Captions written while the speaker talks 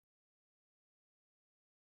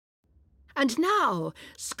And now,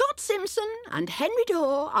 Scott Simpson and Henry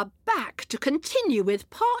Daw are back to continue with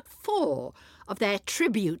part 4 of their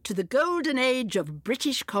tribute to the golden age of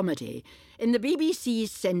British comedy in the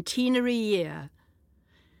BBC's centenary year.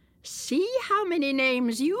 See how many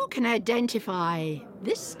names you can identify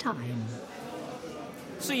this time.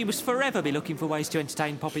 So you must forever be looking for ways to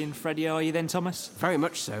entertain Poppy and Freddie, are you then, Thomas? Very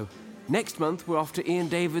much so. Next month we're off to Ian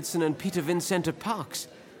Davidson and Peter Vincent Parks,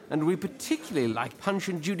 and we particularly like Punch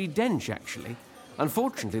and Judi Dench, actually.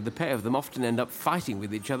 Unfortunately, the pair of them often end up fighting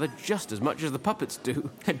with each other just as much as the puppets do.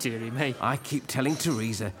 Dearie me. I keep telling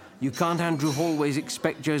Teresa, you can't Andrew always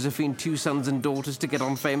expect Josephine Two Sons and Daughters to get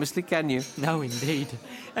on famously, can you? No, indeed.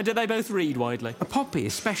 And do they both read widely? Poppy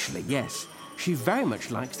especially, yes. She very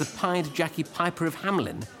much likes the Pied Jackie Piper of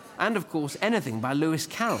Hamelin, and of course anything by Lewis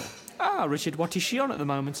Carroll. Ah, Richard, what is she on at the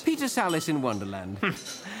moment? Peter Sallis in Wonderland.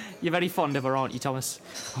 You're very fond of her, aren't you, Thomas?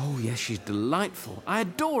 Oh, yes, she's delightful. I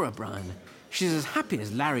adore her, Brian. She's as happy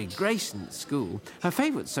as Larry Grayson at school. Her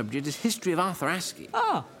favourite subject is History of Arthur Askhey.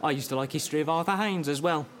 Ah, I used to like History of Arthur Haynes as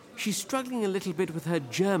well. She's struggling a little bit with her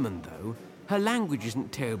German, though. Her language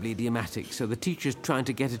isn't terribly idiomatic, so the teacher's trying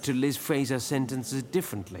to get her to Liz Fraser sentences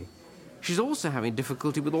differently. She's also having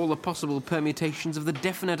difficulty with all the possible permutations of the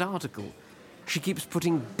definite article. She keeps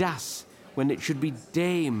putting das when it should be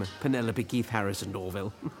Dame Penelope Keith Harrison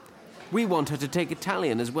Orville. We want her to take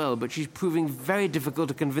Italian as well, but she's proving very difficult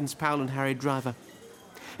to convince Powell and Harry Driver.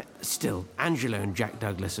 Still, Angela and Jack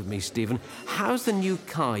Douglas of me, Stephen. How's the new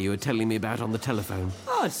car you were telling me about on the telephone?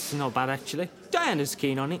 Oh, it's not bad, actually. Diana's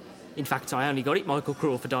keen on it. In fact, I only got it, Michael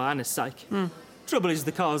Craw, for Diana's sake. Trouble is,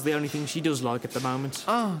 the car's the only thing she does like at the moment.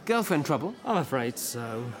 Ah, girlfriend trouble? I'm afraid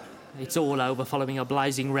so. It's all over following a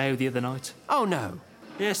blazing row the other night. Oh, no.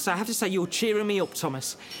 Yes, I have to say you're cheering me up,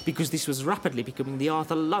 Thomas, because this was rapidly becoming the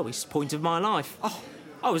Arthur lowest point of my life. Oh,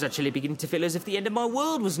 I was actually beginning to feel as if the end of my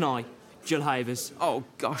world was nigh. Jill Havers. Oh,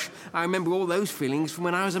 gosh, I remember all those feelings from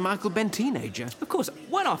when I was a Michael Benn teenager. Of course,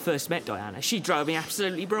 when I first met Diana, she drove me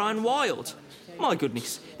absolutely Brian wild. My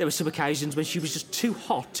goodness, there were some occasions when she was just too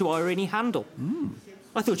hot to hire any handle.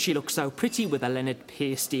 I thought she looked so pretty with her Leonard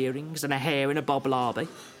pierced earrings and her hair in a bob larbie.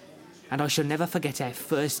 And I shall never forget our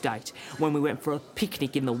first date when we went for a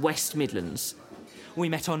picnic in the West Midlands. We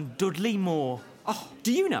met on Dudley Moor. Oh,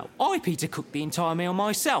 do you know, I, Peter, cooked the entire meal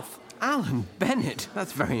myself. Alan Bennett,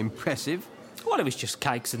 that's very impressive. Well, it was just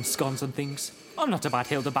cakes and scones and things. I'm not a bad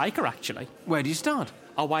Hilda Baker, actually. Where do you start?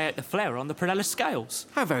 I weigh out the flour on the Prunella scales.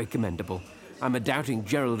 How very commendable. I'm a doubting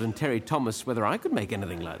Gerald and Terry Thomas whether I could make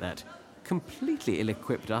anything like that. Completely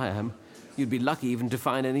ill-equipped I am. You'd be lucky even to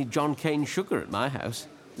find any John Cain sugar at my house,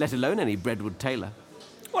 let alone any Breadwood Taylor.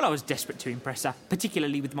 Well, I was desperate to impress her,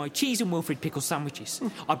 particularly with my cheese and Wilfred pickle sandwiches.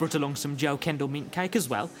 I brought along some Joe Kendall mint cake as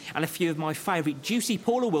well, and a few of my favourite juicy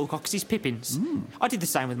Paula Wilcox's pippins. I did the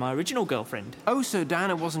same with my original girlfriend. Oh, so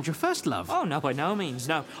Diana wasn't your first love? Oh, no, by no means,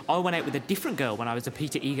 no. I went out with a different girl when I was a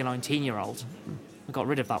Peter Eager 19-year-old. I got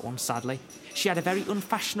rid of that one, sadly. She had a very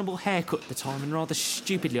unfashionable haircut at the time, and rather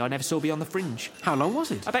stupidly I never saw beyond the fringe. How long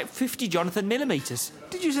was it? About 50 Jonathan millimetres.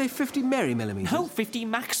 Did you say 50 Mary millimetres? No, 50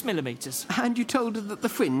 Max millimetres. And you told her that the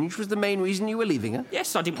fringe was the main reason you were leaving her?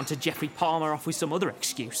 Yes, I didn't want to Geoffrey Palmer off with some other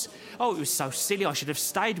excuse. Oh, it was so silly, I should have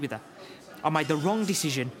stayed with her. I made the wrong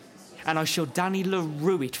decision, and I shall Danny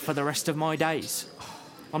LaRue it for the rest of my days.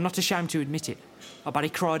 I'm not ashamed to admit it. I barely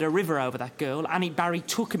cried a river over that girl, and it barely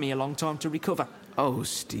took me a long time to recover. Oh,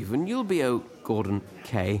 Stephen, you'll be Gordon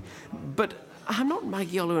K. But I'm not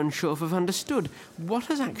Maggie Oliver and sure if I've understood. What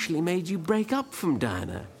has actually made you break up from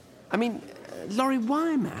Diana? I mean, Laurie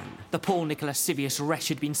Wyman. The Paul Nicholas Sivius wretch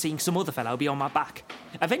had been seeing some other fellow beyond my back.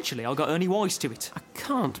 Eventually, I got Ernie Wise to it. I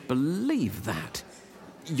can't believe that.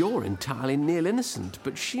 You're entirely Neil innocent,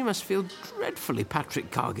 but she must feel dreadfully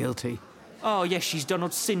Patrick Carr-guilty. Oh, yes, she's done or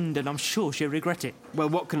sinned, and I'm sure she'll regret it. Well,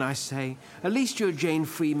 what can I say? At least you're a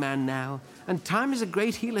Jane-free man now. And time is a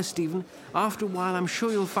great healer, Stephen. After a while, I'm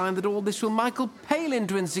sure you'll find that all this will Michael pale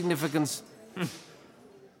into insignificance.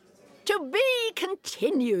 To be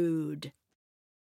continued.